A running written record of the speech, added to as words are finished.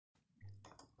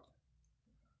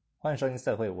欢迎收听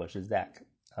社会，我是 Zack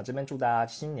这边祝大家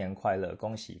新年快乐，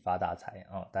恭喜发大财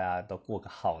大家都过个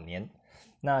好年。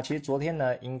那其实昨天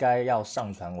呢，应该要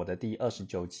上传我的第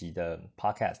29集的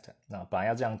Podcast，那本来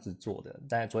要这样子做的，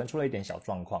但昨天出了一点小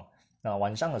状况。那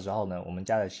晚上的时候呢，我们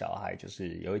家的小孩就是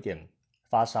有一点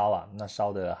发烧那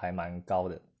烧的还蛮高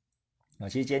的。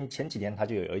其实前几天他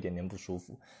就有一点点不舒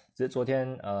服，只是昨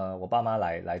天我爸妈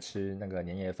来吃那个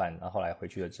年夜饭，然后后来回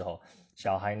去了之后，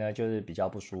小孩呢就是比较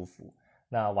不舒服。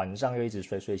那晚上又一直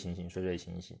睡睡醒醒，睡睡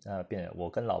醒醒，那变成我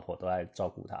跟老婆都在照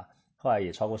顾他。后来也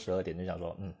超过12点，就想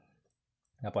说，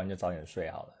那不然就早点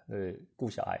睡好了。顾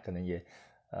小孩可能也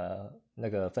那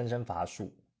个分身乏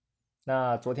术。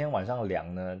那昨天晚上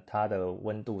量呢，它的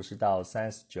温度是到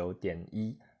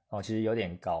39.1其实有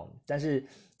点高，但是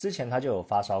之前他就有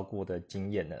发烧过的经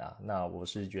验的啦。那我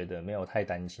是觉得没有太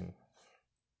担心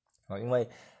因为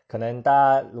可能大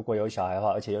家如果有小孩的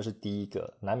话，而且又是第一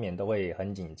个，难免都会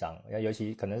很紧张。尤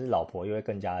其可能是老婆又会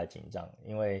更加的紧张，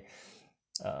因为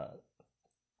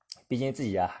毕竟自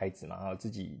己的孩子嘛，然后自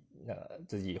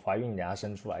己怀孕等下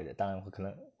生出来的，当然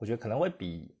我觉得可能会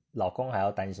比老公还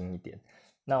要担心一点。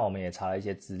那我们也查了一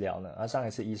些资料呢，上一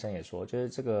次医生也说，就是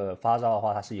这个发烧的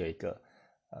话，它是有一个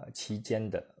期间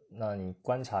的。那你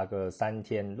观察个3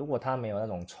天，如果他没有那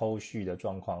种抽搐的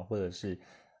状况，或者是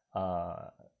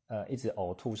一直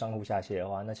呕吐上吐下泻的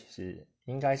话，那其实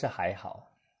应该是还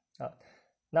好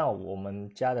那我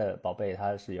们家的宝贝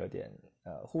他是有点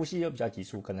呼吸又比较急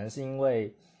促，可能是因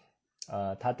为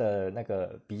他的那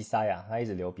个鼻塞他一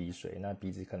直流鼻水，那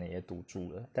鼻子可能也堵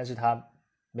住了，但是他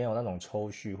没有那种抽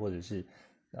搐或者是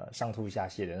上吐下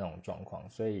泻的那种状况，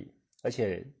所以而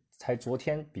且才昨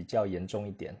天比较严重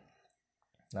一点，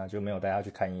那就没有带他去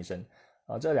看医生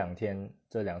这2、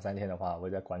3天的话，我会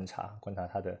在观察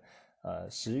他的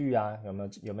食欲有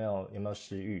没有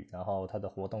食欲，然后他的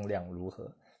活动量如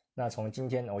何。那从今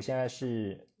天，我现在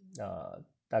是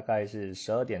大概是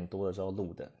12点多的时候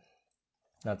录的。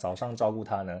那早上照顾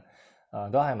他呢，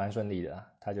都还蛮顺利的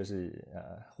他就是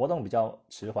活动比较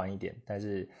迟缓一点，但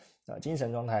是精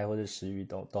神状态或者食欲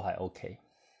都还 OK，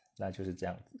那就是这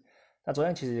样子。那昨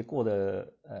天其实过得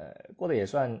也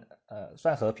算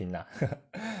和平啦，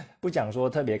不讲说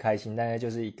特别开心，但是就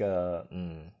是一个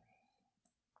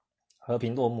和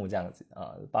平落幕这样子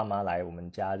爸妈来我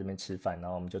们家这边吃饭，然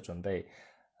后我们就准备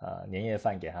年夜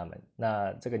饭给他们。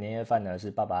那这个年夜饭呢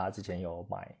是爸爸之前有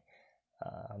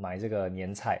买这个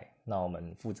年菜，那我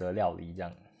们负责料理这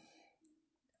样。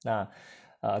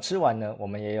那吃完呢，我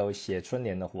们也有写春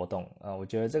联的活动我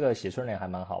觉得这个写春联还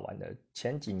蛮好玩的。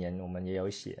前几年我们也有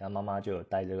写，妈妈就有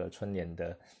带这个春联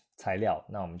的材料，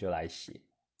那我们就来写。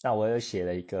那我有写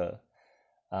了一个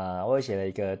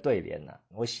对联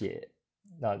我写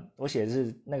的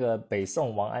是那个北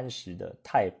宋王安石的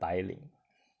太白岭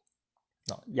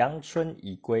阳春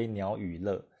已归鸟语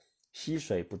乐，溪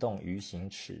水不动鱼行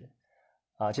迟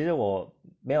其实我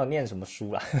没有念什么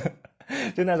书啦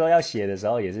就那时候要写的时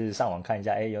候也是上网看一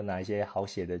下有哪一些好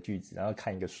写的句子，然后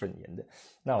看一个顺眼的。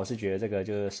那我是觉得这个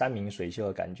就是山明水秀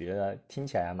的感觉听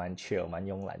起来还蛮 chill 蛮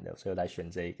慵懒的，所以我来选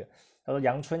这一个。他说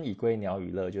阳春已归鸟语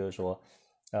乐，就是说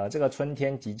这个春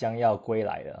天即将要归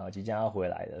来了即将要回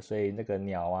来了，所以那个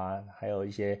鸟还有一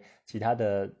些其他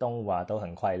的动物都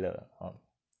很快乐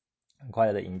很快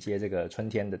乐的迎接这个春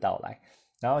天的到来。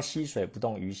然后溪水不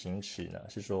动鱼行迟呢，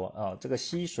是说这个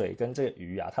溪水跟这个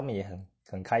鱼他们也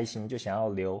很开心，就想要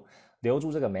留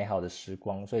住这个美好的时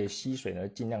光，所以溪水呢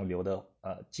尽量流的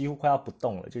几乎快要不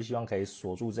动了，就希望可以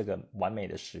锁住这个完美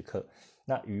的时刻。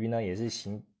那鱼呢也是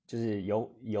就是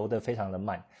游得非常的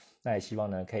慢，那也希望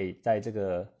呢可以在这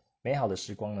个美好的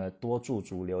时光呢多驻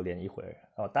足流连一会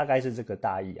儿大概是这个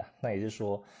大意那也就是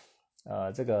说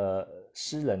这个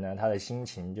诗人呢，他的心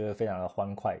情就会非常的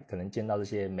欢快，可能见到这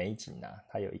些美景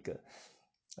他有一个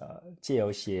借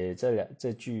由写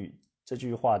这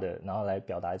句话的，然后来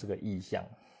表达这个意象。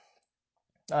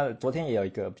那昨天也有一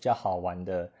个比较好玩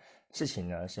的事情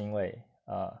呢，是因为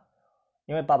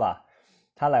爸爸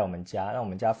他来我们家，让我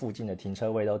们家附近的停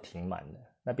车位都停满了，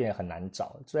那变得很难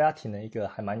找，所以他停了一个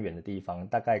还蛮远的地方，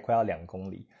大概快要2公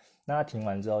里。那他停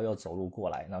完之后又走路过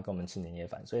来，然后跟我们吃年夜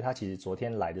饭，所以他其实昨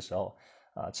天来的时候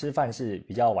吃饭是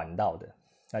比较晚到的，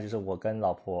那就是我跟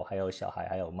老婆还有小孩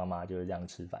还有妈妈就是这样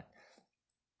吃饭。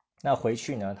那回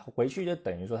去就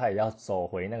等于说他也要走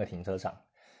回那个停车场。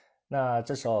那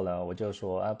这时候呢，我就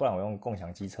说不然我用共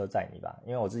享机车载你吧，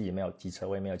因为我自己没有机车，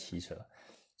我也没有骑车，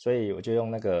所以我就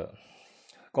用那个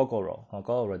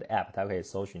Gogoro 的 app， 它可以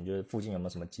搜寻就是附近有没有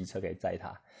什么机车可以载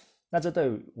他。那这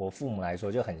对我父母来说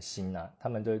就很新他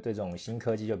们对这种新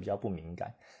科技就比较不敏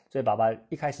感，所以爸爸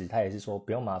一开始他也是说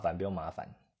不用麻烦不用麻烦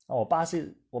我爸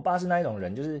是那一种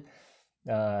人，就是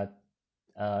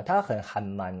他很憨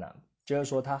慢啊，就是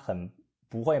说他很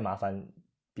不会麻烦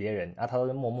别人啊，他都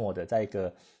是默默的在一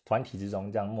个团体之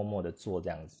中这样默默的做这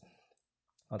样子。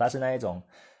他是那一种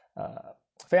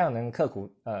非常能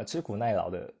吃苦耐劳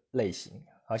的类型，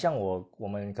好像我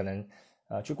们可能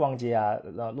去逛街啊，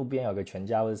然后路边有个全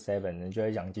家或者 Seven， 你就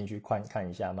会想进去看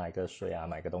一下，买个水啊，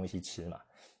买个东西吃嘛。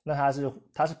那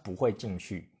他是不会进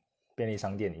去便利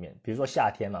商店里面，比如说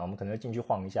夏天嘛，我们可能会进去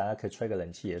晃一下，他可以吹个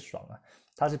冷气也爽啊。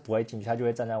他是不会进去，他就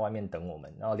会站在外面等我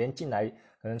们，然后连进来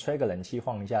可能吹个冷气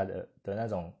晃一下的那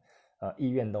种意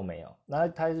愿都没有。那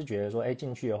他是觉得说，哎，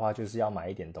进去的话就是要买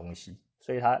一点东西，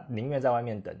所以他宁愿在外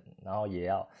面等，然后也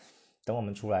要等我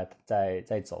们出来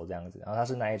再走这样子。然后他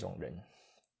是那一种人，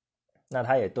那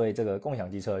他也对这个共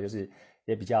享机车就是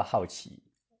也比较好奇，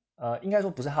应该说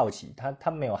不是好奇，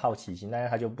他没有好奇心，但是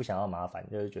他就不想要麻烦，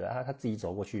就是觉得他自己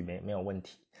走过去没有问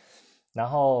题。然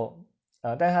后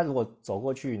但是他如果走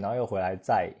过去，然后又回来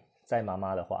载妈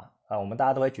妈的话，我们大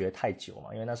家都会觉得太久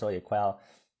嘛，因为那时候也快要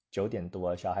9点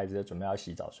多了，小孩子就准备要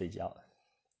洗澡睡觉了。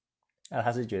那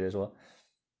他是觉得说，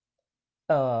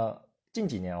近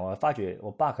几年我发觉我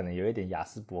爸可能有一点雅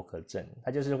斯伯格症，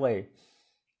他就是会，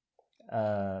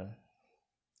呃，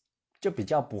就比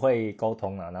较不会沟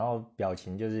通啊，然后表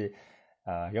情就是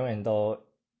永远都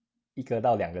1个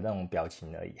到2个那种表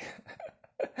情而已，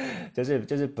就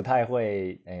是不太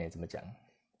会，怎么讲？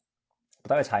不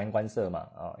太会察言观色嘛，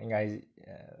应该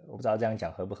我不知道这样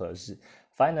讲合不合适。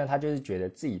反正呢，他就是觉得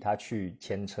自己他去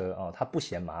牵车他不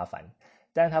嫌麻烦，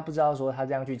但是他不知道说他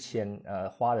这样去牵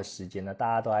花的时间呢，大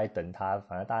家都在等他，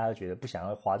反正大家都觉得不想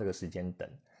要花这个时间等，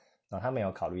他没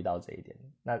有考虑到这一点。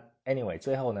那 anyway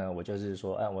最后呢，我就是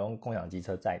说，我用共享机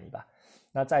车载你吧。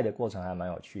那载的过程还蛮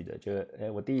有趣的，就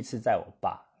是我第一次载我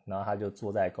爸，然后他就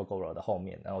坐在 GoGoRo 的后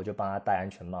面，然后我就帮他戴安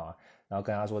全帽啊，然后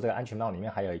跟他说这个安全帽里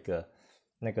面还有一个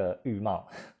那个浴帽，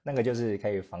那个就是可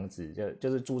以防止就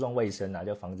是注重卫生啊，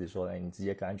就防止说你直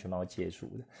接跟安全帽接触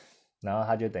的。然后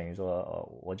他就等于说，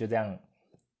我就这样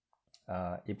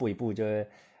一步一步就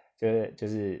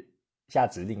是下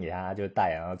指令给他，就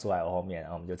带，然后坐在我后面，然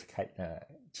后我们就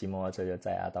骑摩托车就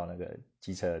载他到那个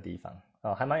机车的地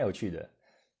方，还蛮有趣的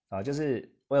就是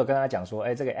我有跟他讲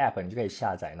说，这个 app 你就可以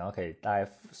下载，然后可以大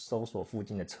概搜索附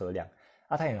近的车辆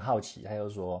他也很好奇，他就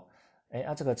说，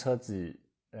这个车子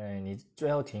你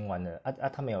最后停完了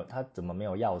他怎么没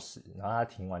有钥匙？然后他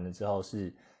停完了之后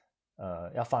是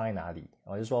要放在哪里？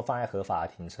我就说放在合法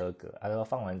的停车格。他说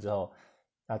放完之后，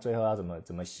那最后要怎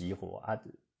么熄火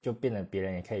就变得别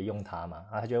人也可以用它嘛。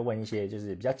他就会问一些就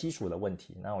是比较基础的问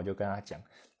题，那我就跟他讲，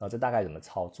这大概怎么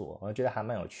操作，我觉得还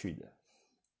蛮有趣的。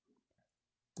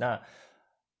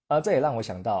那这也让我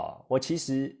想到我其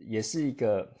实也是一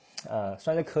个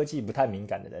算是科技不太敏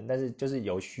感的人，但是就是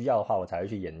有需要的话我才会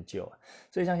去研究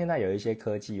所以像现在有一些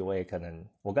科技，我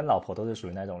跟老婆都是属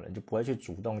于那种人，就不会去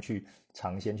主动去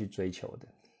尝鲜去追求的。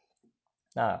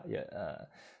那也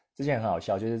之前很好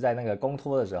笑，就是在那个公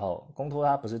托的时候，公托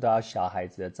他不是都要小孩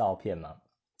子的照片吗？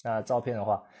那照片的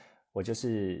话，我就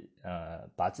是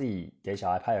把自己给小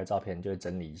孩拍的照片就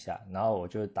整理一下，然后我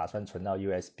就打算存到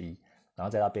USB，然后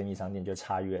再到便利商店就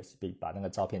插 USB，把那个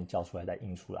照片叫出来再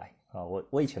印出来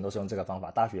我以前都是用这个方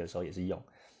法，大学的时候也是用。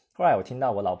后来我听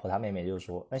到我老婆她妹妹就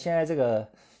说，那现在这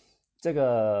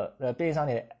个便利商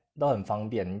店都很方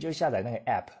便，你就下载那个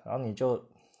app，然后你就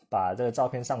把这个照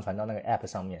片上传到那个 app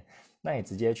上面，那你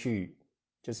直接去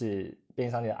就是便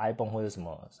利商店的 iPhone 或者什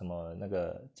么什么那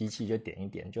个机器就点一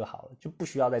点就好了，就不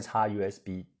需要再插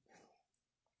USB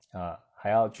还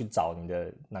要去找你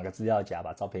的哪个资料夹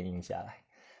把照片印下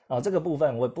来这个部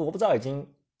分我不知道已经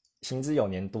行之有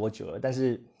年多久了，但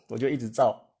是我就一直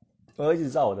照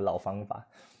我的老方法，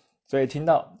所以听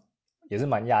到也是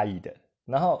蛮讶异的。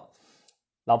然后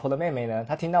老婆的妹妹呢，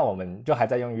她听到我们就还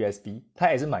在用 USB，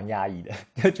 她也是蛮讶异的，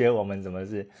就觉得我们怎么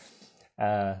是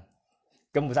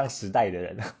跟不上时代的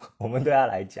人，我们对她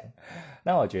来讲。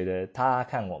那我觉得她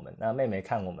看我们，那妹妹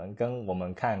看我们，跟我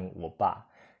们看我爸，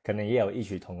可能也有异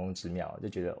曲同工之妙，就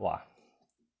觉得哇，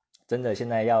真的现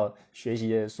在要学习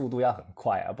的速度要很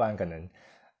快不然可能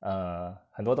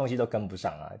很多东西都跟不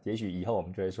上也许以后我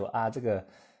们就会说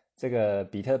这个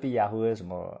比特币或者什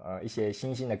么一些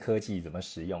新兴的科技怎么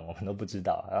使用我们都不知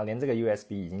道，然后连这个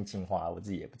USB 已经进化我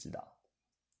自己也不知道。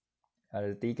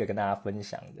第一个跟大家分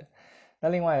享的。那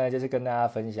另外呢，就是跟大家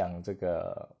分享这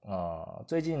个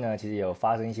最近呢其实有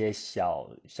发生一些小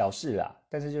事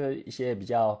但是就是一些比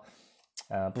较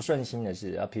不顺心的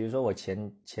事比如说我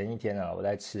前一天我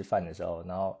在吃饭的时候，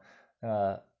然后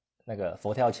那个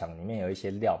佛跳墙里面有一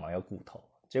些料嘛，有骨头，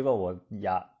结果我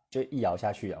就一咬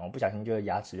下去我不小心就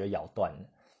牙齿就咬断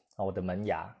了我的门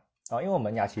牙因为我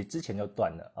门牙其实之前就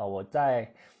断了我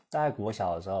在大概国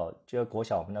小的时候，就国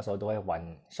小我们那时候都会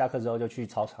玩，下课之后就去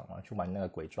操场嘛，去玩那个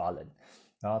鬼抓人。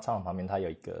然后操场旁边它有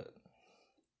一个，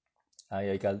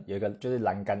有一个就是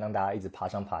栏杆，让大家一直爬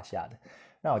上爬下的。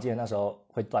那我记得那时候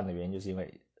会断的原因，就是因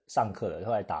为上课了，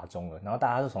后来打钟了，然后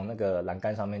大家都从那个栏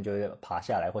杆上面就会爬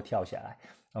下来或跳下来，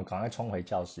然后赶快冲回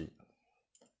教室。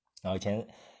然后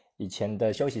以前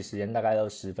的休息时间大概都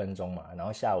10分钟嘛，然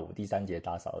后下午第3节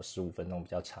打扫15分钟比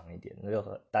较长一点，那就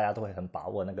大家都会很把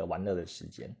握那个玩乐的时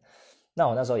间。那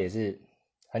我那时候也是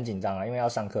很紧张啊，因为要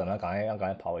上课，然后赶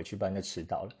快跑回去，不然就迟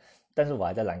到了。但是我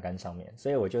还在栏杆上面，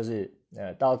所以我就是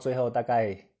到最后大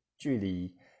概距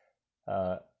离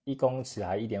1公尺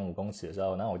还1.5公尺的时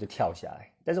候，然后我就跳下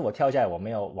来。但是我跳下来我没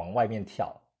有往外面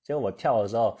跳，结果我跳的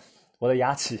时候，我的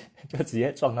牙齿就直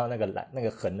接撞到那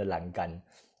个横的栏杆，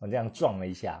我这样撞了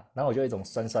一下，然后我就有一种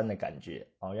酸酸的感觉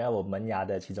哦，原来我门牙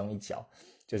的其中一角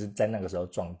就是在那个时候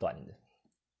撞断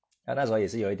的。那时候也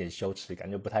是有一点羞耻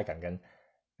感，就不太敢跟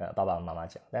爸爸妈妈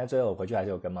讲，但是最后我回去还是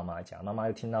有跟妈妈讲，妈妈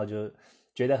就听到就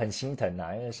觉得很心疼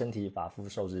啊，因为身体发肤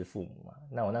受之父母嘛。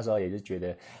那我那时候也是觉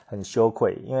得很羞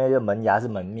愧，因为这门牙是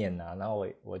门面啊，然后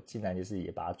我竟然就是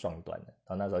也把它撞断了，然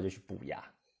后那时候就去补牙。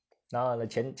然后呢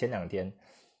前2天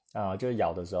就是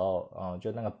咬的时候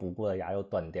就那个补过的牙又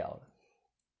断掉了。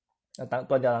那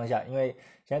断掉当下，因为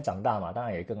现在长大嘛，当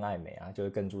然也更爱美啊，就会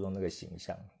更注重那个形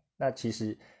象。那其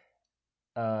实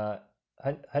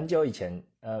很久以前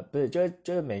不是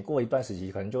就是每过一段时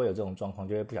期，可能就会有这种状况，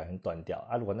就会不小心断掉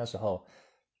啊。如果那时候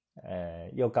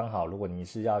又刚好，如果你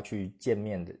是要去见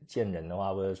人的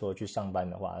话，或者说去上班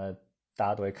的话，那大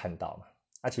家都会看到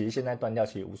嘛。其实现在断掉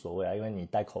其实无所谓啊，因为你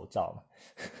戴口罩嘛，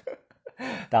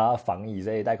大家防疫，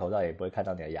所以戴口罩也不会看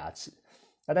到你的牙齿。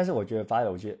但是我觉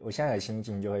得我现在的心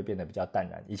境就会变得比较淡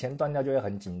然。以前断掉就会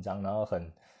很紧张，然后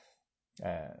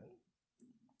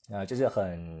就是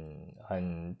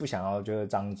很不想要就是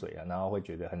张嘴啊，然后会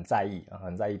觉得很在意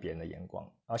很在意别人的眼光。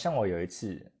像我有一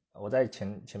次我在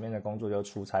前面的工作就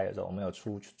出差的时候，我们有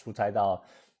出差到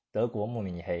德国慕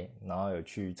尼黑，然后有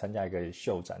去参加一个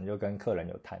秀展，就跟客人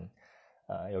有谈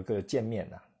有个见面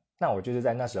啊。那我就是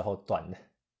在那时候断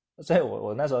的，所以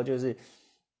我那时候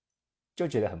就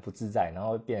觉得很不自在，然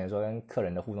后变成说跟客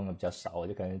人的互动都比较少，我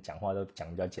就可能讲话都讲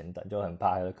比较简短，就很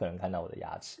怕客人看到我的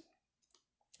牙齿。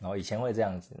然后以前会这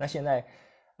样子，那现在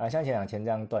像前2天这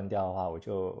样断掉的话，我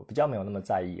就比较没有那么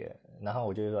在意了。然后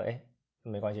我就说，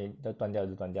没关系，就断掉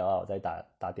就断掉，我再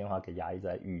打电话给牙医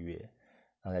再预约，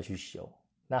然后再去修。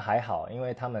那还好，因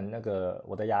为他们那个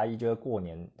我的牙医就是过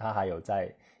年他还有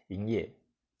在营业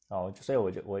所以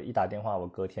我一打电话，我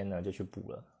隔天呢就去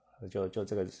补了，就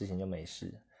这个事情就没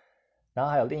事。然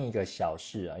后还有另一个小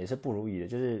事啊，也是不如意的，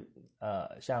就是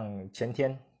像前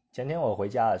天我回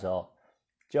家的时候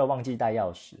就忘记带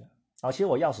钥匙。其实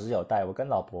我钥匙是有带，我跟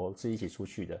老婆是一起出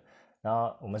去的，然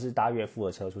后我们是搭岳父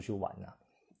的车出去玩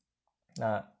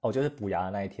那就是补牙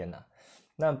的那一天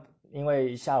那因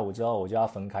为下午之后我就要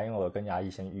分开，因为我跟牙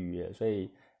医先预约，所以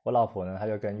我老婆呢，她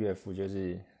就跟岳父就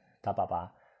是他爸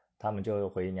爸他们就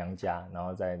回娘家，然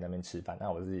后在那边吃饭。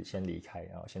那我是先离开，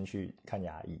然后先去看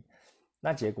牙医。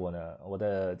那结果呢，我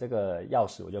的这个钥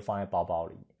匙我就放在包包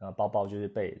里，然后包包就是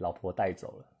被老婆带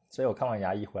走了。所以我看完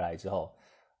牙医回来之后，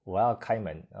我要开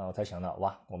门，然后才想到，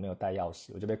哇，我没有带钥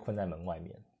匙，我就被困在门外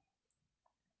面。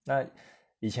那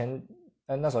以前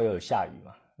那时候有下雨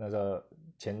嘛，那时候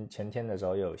前天的时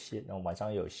候又有然后晚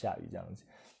上又有下雨这样子。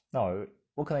那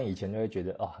我可能以前就会觉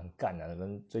得很干啊，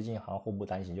最近好像祸不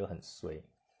单行，就很衰。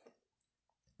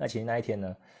那其实那一天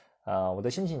呢，我的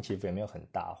心情其实也没有很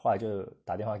大，后来就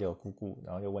打电话给我姑姑，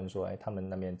然后就问说，他们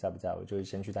那边在不在？我就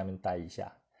先去那边待一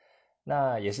下。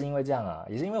那也是因为这样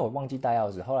也是因为我忘记带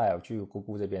钥匙，后来我去姑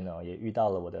姑这边呢，也遇到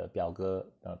了我的表哥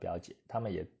表姐，他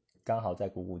们也刚好在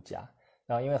姑姑家。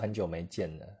然后因为很久没见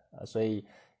了所以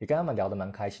也跟他们聊得蛮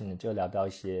开心的，就聊到一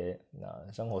些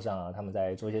生活上他们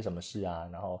在做一些什么事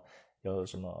然后有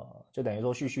什么就等于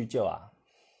说叙叙旧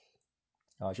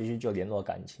然后继续就联络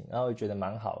感情，然后觉得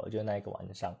蛮好的，就那一个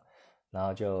晚上，然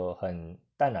后就很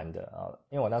淡然的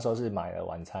因为我那时候是买了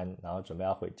晚餐，然后准备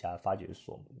要回家，发觉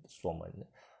锁门的。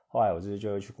后来我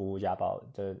就去姑姑家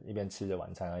就一边吃着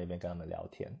晚餐，然后一边跟他们聊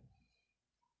天，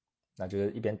那就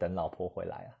是一边等老婆回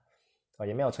来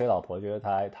也没有催老婆，就是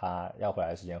她要回来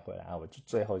的时间回来我就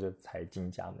最后就才进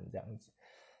家门这样子。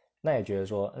那也觉得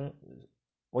说，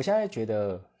我现在觉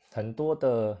得很多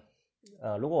的，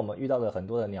如果我们遇到了很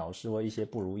多的鸟事或一些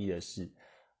不如意的事，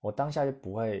我当下就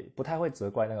不太会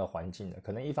责怪那个环境的。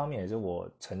可能一方面也是我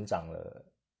成长了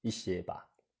一些吧，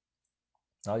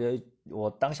然后就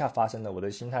我当下发生的，我的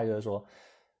心态就是说，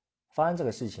发生这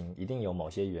个事情一定有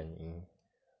某些原因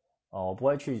我不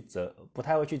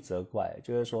太会去责怪，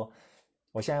就是说，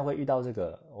我现在会遇到这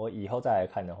个，我以后再来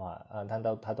看的话，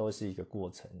它都是一个过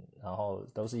程，然后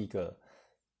都是一个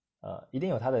一定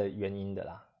有它的原因的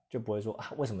啦，就不会说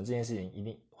为什么这件事情一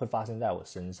定会发生在我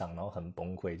身上，然后很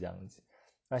崩溃这样子。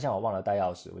那像我忘了带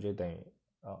钥匙，我就等于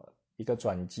一个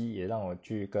转机，也让我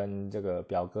去跟这个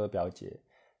表哥表姐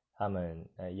他们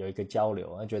有一个交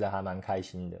流，觉得还蛮开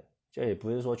心的，就也不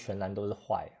是说全然都是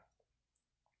坏。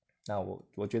那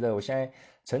我觉得我现在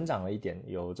成长了一点，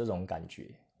有这种感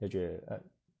觉，就觉得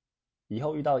以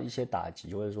后遇到一些打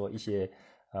击或者说一些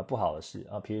不好的事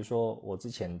啊，比如说我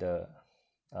之前的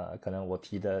可能我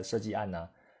提的设计案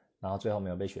然后最后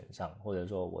没有被选上，或者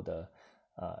说我的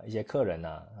一些客人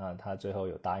他最后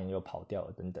有答应又跑掉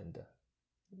了等等的，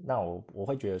那我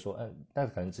会觉得说那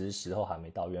可能只是时候还没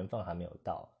到，缘分还没有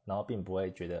到，然后并不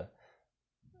会觉得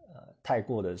太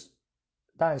过的。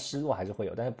当然失落还是会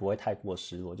有，但是不会太过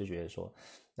失落，就觉得说，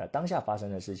那当下发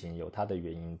生的事情有它的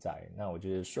原因在，那我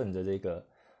觉得顺着这个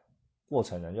过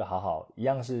程呢，就好好一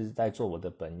样是在做我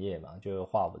的本业嘛，就是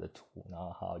画我的图，然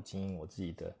后好好经营我自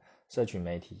己的社群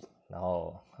媒体，然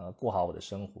后过好我的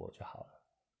生活就好了。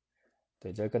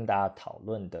对，这是跟大家讨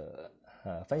论的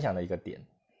分享的一个点。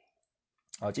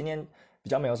今天比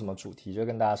较没有什么主题，就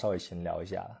跟大家稍微闲聊一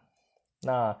下。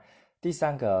那第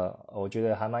三个我觉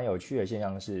得还蛮有趣的现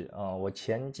象是，我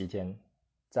前几天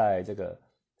在这个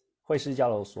会师交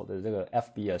流所的这个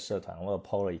FB 的社团，我有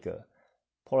po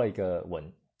了一个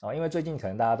文因为最近可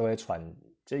能大家都会传，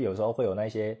就有时候会有那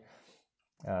些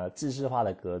制式化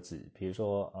的格子，比如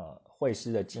说会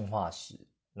师的进化史，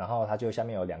然后它就下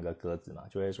面有2个格子嘛，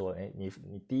就会说，你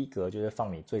第一格就是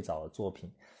放你最早的作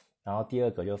品，然后第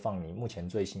2格就放你目前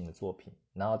最新的作品，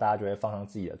然后大家就会放上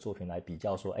自己的作品来比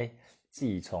较说，自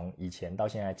己从以前到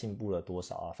现在进步了多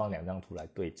少啊，放2张图来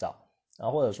对照，然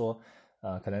后或者说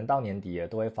可能到年底了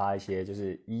都会发一些就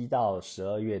是1到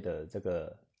12月的这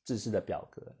个制式的表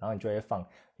格，然后你就会放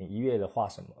你1月的画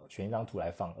什么，选一张图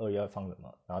来放，2月放什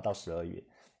么，然后到12月，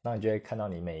然后你就会看到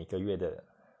你每个月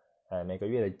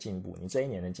的进步，你这一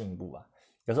年的进步啊，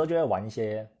有时候就会玩一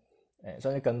些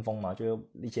算是跟风嘛，就是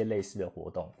一些类似的活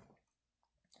动。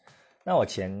那我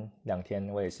前2天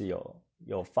我也是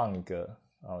有放一个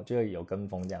就有跟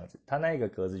风这样子，它那一个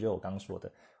格子就我刚说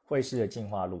的会师的进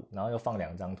化路，然后又放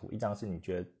2张图，一张是你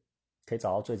觉得可以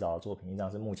找到最早的作品，一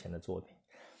张是目前的作品。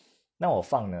那我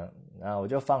放呢，我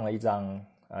就放了一张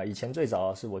以前最早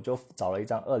的是我就找了一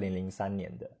张2003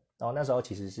年的，然后那时候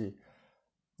其实是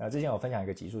之前我分享一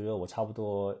个集数，就是我差不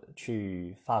多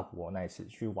去法国那一次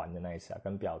去玩的那一次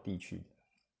跟表弟去的。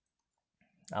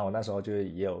那我那时候就是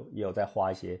也有在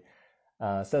画一些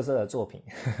色色的作品，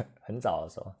很早的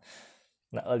时候。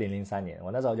那2003年，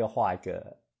我那时候就画一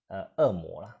个恶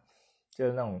魔啦，就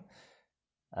是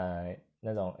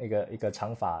那种一个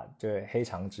长发就是黑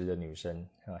长直的女生，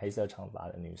黑色长发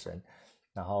的女生，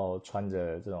然后穿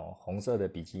着这种红色的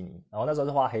比基尼，然后那时候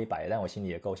是画黑白，但我心里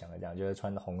也构想的这样，就是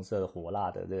穿红色的火辣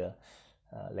的这个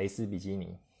蕾丝比基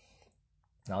尼，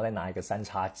然后再拿一个3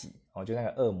叉戟，就那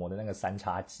个恶魔的那个3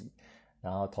叉戟，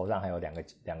然后头上还有两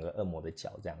个恶魔的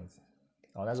角这样子。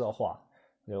那时候画，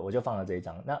我就放了这一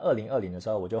张。那2020的时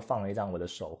候，我就放了一张我的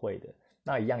手绘的，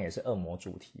那一样也是恶魔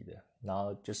主题的。然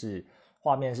后就是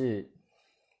画面是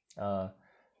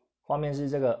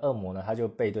这个恶魔呢，他就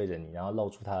背对着你，然后露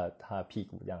出他的屁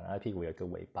股这样，他屁股有一个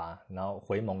尾巴，然后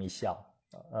回眸一笑，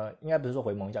应该不是说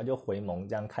回眸一笑，就回眸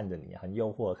这样看着你，很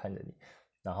诱惑的看着你，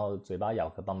然后嘴巴咬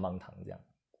个棒棒糖这样。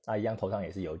一样头上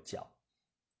也是有角。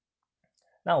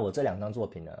那我这2张作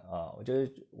品呢，我觉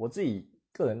得我自己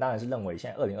个人当然是认为，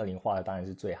现在2020画的当然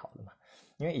是最好的嘛，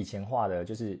因为以前画的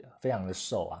就是非常的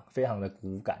瘦非常的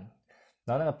骨感，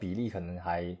然后那个比例可能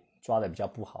还抓的比较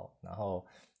不好，然后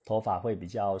头发会比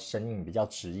较生硬，比较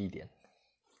直一点，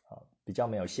比较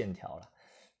没有线条啦。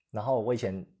然后我以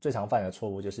前最常犯的错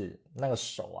误就是那个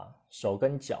手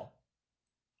跟脚，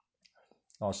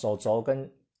手肘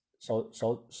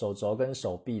跟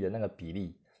手臂的那个比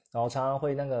例，然后常常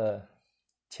会那个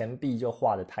前臂就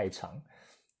画的太长，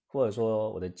或者说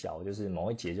我的脚就是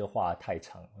某一节就画的太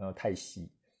长，然后太细，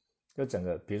就整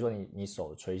个比如说你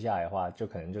手垂下来的话，就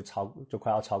可能就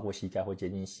快要超过膝盖或接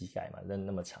近膝盖嘛，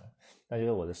那么长，那就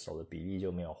是我的手的比例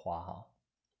就没有画好，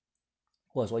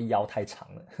或者说腰太长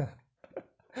了。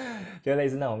就类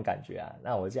似那种感觉啊。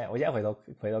那我现在回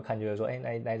头看，就是说，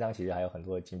那一张其实还有很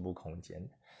多的进步空间。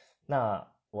那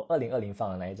我2020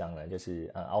放的那一张呢，就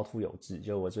是凹凸有致，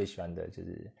就我最喜欢的就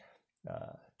是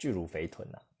巨乳肥臀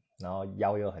啊，然后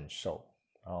腰又很瘦，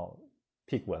然后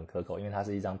屁股很可口，因为它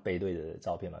是一张背对的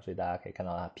照片嘛，所以大家可以看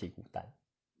到它屁股蛋。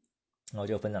然后我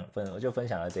就分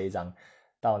享了这一张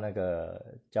到那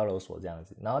个交流所这样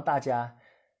子，然后大家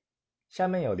下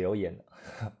面有留言，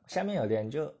下面有留言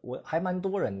就我还蛮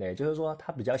多人的，就是说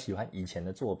他比较喜欢以前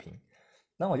的作品，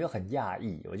然后我就很讶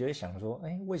异，我就会想说，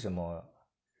哎，为什么？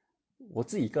我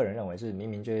自己个人认为是明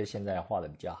明就是现在画的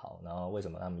比较好，然后为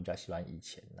什么他们比较喜欢以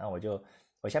前？那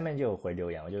我下面就有回留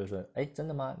言，我就是说，哎，真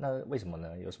的吗？那为什么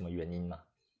呢？有什么原因吗？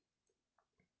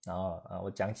然后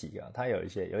我讲几个，他有一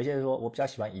些说我比较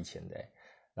喜欢以前的，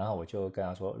然后我就跟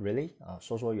他说 really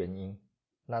说原因，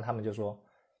那他们就说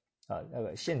那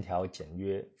个线条简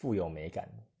约，富有美感，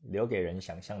留给人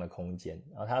想象的空间。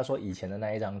然后他说以前的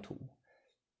那一张图，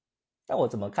但我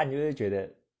怎么看就是觉得，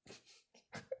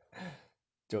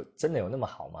就真的有那么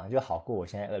好吗？就好过我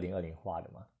现在2020画的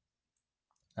吗？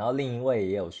然后另一位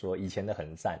也有说以前的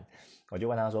很赞，我就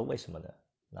问他说为什么呢？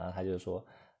然后他就说，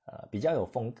比较有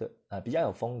风格，比较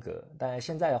有风格，但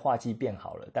现在的画技变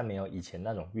好了，但没有以前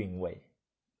那种韵味。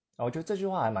我觉得这句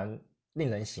话还蛮令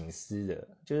人省思的，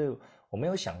就是我没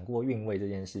有想过韵味这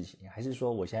件事情，还是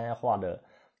说我现在画的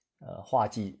画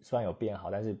技虽然有变好，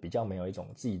但是比较没有一种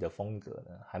自己的风格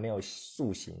呢，还没有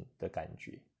塑形的感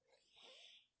觉。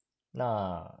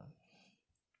那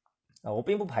我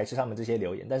并不排斥他们这些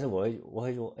留言，但是我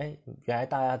会说，哎，原来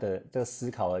大家的这个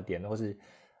思考的点或是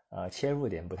切入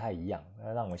点不太一样，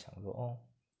那让我想说，哦，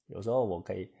有时候我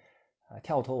可以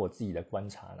跳脱我自己的观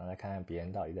察，然后来看看别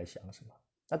人到底在想什么。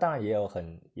那当然也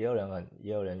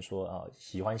有人说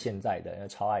喜欢现在的，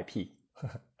超爱屁，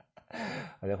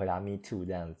我就回答 me too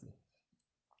这样子。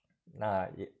那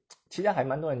其实还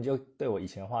蛮多人就对我以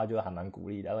前的话就还蛮鼓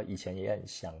励的，然后以前也很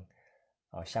香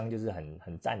香就是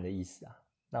很赞的意思啊。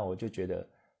那我就觉得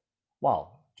哇，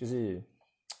就是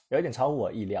有一点超乎我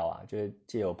意料啊，就是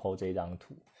借由 po 这一张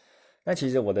图。那其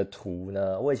实我的图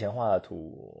呢，我以前画的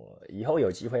图，以后有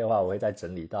机会的话，我会再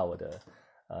整理到我的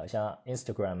像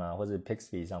Instagram 或者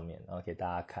Pixby 上面，然后给大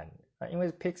家看。因为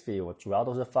Pixby 我主要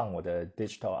都是放我的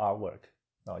digital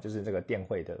artwork 就是这个电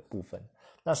绘的部分。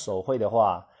那手绘的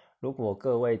话，如果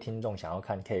各位听众想要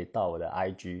看，可以到我的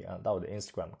IG 到我的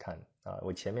Instagram 看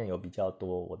我前面有比较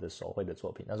多我的手绘的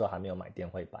作品，那时候还没有买电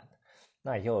绘版。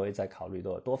那以后我会再考虑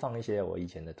多放一些我以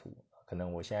前的图，可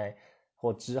能我现在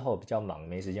或之后比较忙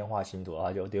没时间画新图的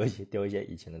话，就丢一些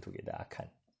以前的图给大家看。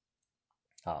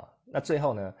好，那最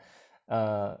后呢，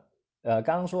刚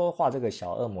刚说画这个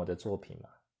小恶魔的作品嘛，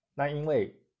那因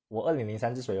为我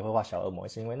2003之所以会画小恶魔，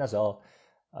是因为那时候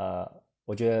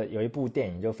我觉得有一部电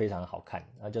影就非常好看，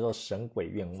叫做《神鬼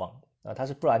愿望》它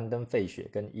是布兰登·费雪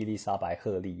跟伊丽莎白·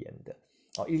赫利演的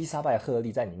伊丽莎白·赫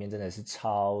利在里面真的是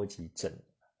超级正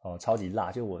超级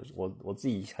辣，就我自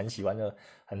己很喜欢的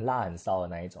很辣很骚的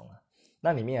那一种啊。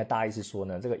那里面的大意是说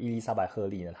呢，这个伊丽莎白·赫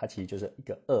利呢，她其实就是一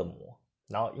个恶魔。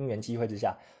然后因缘机会之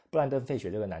下，布兰登·费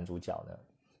雪这个男主角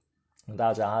呢，大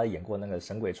家知道他演过那个《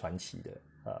神鬼传奇》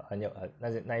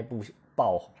的，那一部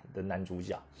爆红的男主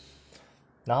角。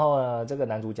然后呢，这个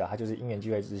男主角他就是因缘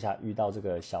机会之下遇到这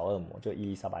个小恶魔，就伊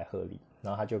丽莎白·赫利。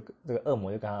然后他就这个恶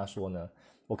魔就跟他说呢，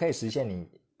我可以实现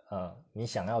你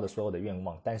想要的所有的愿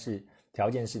望，但是条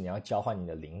件是你要交换你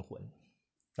的灵魂。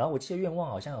然后我记得愿望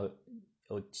好像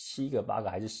有7个、8个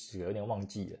还是10个，有点忘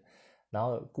记了。然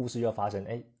后故事就发生，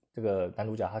哎，这个男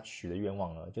主角他许的愿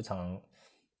望呢，就常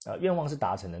常愿望是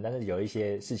达成的，但是有一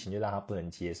些事情就让他不能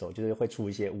接受，就是会出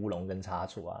一些乌龙跟差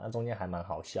错那中间还蛮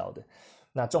好笑的。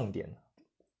那重点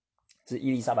是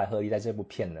伊丽莎白·赫利在这部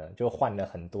片呢，就换了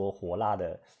很多火辣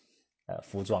的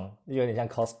服装，就有点像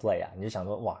cosplay 你就想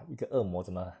说，哇，一个恶魔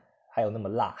怎么还有那么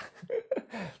辣？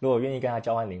如果愿意跟他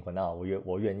交换灵魂，那我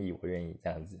愿意这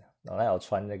样子。然后他有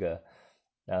穿那个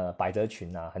百褶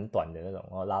裙很短的那种，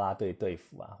然后啦啦队队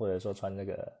服或者说穿那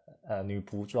个女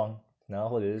仆装，然后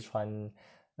或者是穿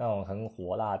那种很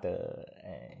火辣的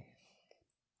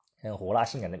很火辣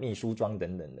性感的秘书装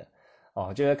等等的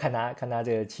就是看他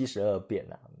这个72变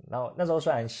然后那时候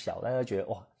虽然小，但是觉得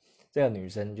哇，这个女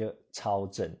生就超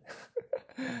正，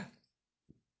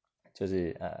就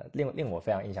是令我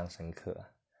非常印象深刻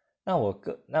那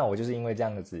我就是因为这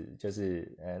样子，就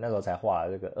是那时候才画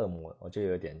了这个恶魔，我就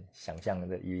有点想象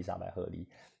的伊丽莎白·赫利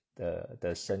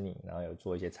的身影，然后有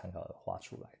做一些参考的画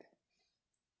出来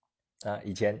的。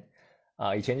以前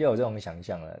就有这种想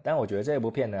象了，但我觉得这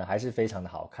部片呢还是非常的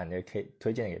好看，也可以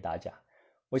推荐给大家。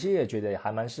我其实也觉得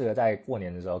还蛮适合在过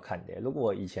年的时候看的。如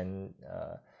果以前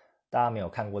大家没有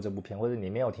看过这部片，或者你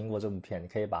没有听过这部片，你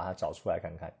可以把它找出来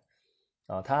看看。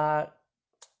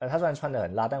他虽然穿得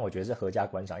很辣，但我觉得是合家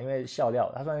观赏，因为笑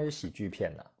料它算是喜剧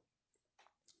片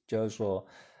就是说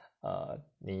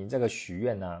你这个许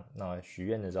愿那许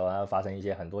愿的时候它会发生一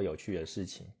些很多有趣的事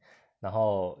情，然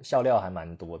后笑料还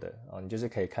蛮多的你就是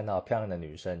可以看到漂亮的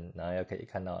女生，然后也可以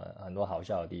看到很多好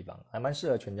笑的地方，还蛮适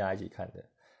合全家一起看的。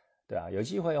对啊，有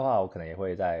机会的话，我可能也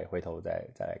会再回头再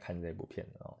来看这部片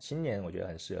哦。新年我觉得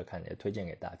很适合看，也推荐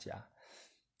给大家。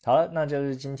好了，那就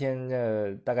是今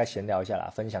天大概闲聊一下啦，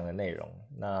分享的内容。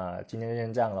那今天就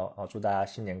先这样咯，祝大家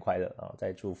新年快乐啊！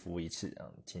再祝福一次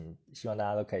啊，希望大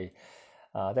家都可以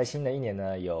在新的一年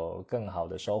呢有更好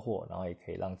的收获，然后也可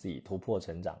以让自己突破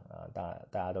成长啊，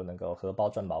大家都能够荷包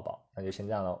赚饱饱。那就先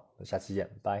这样咯，下次见，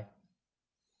拜。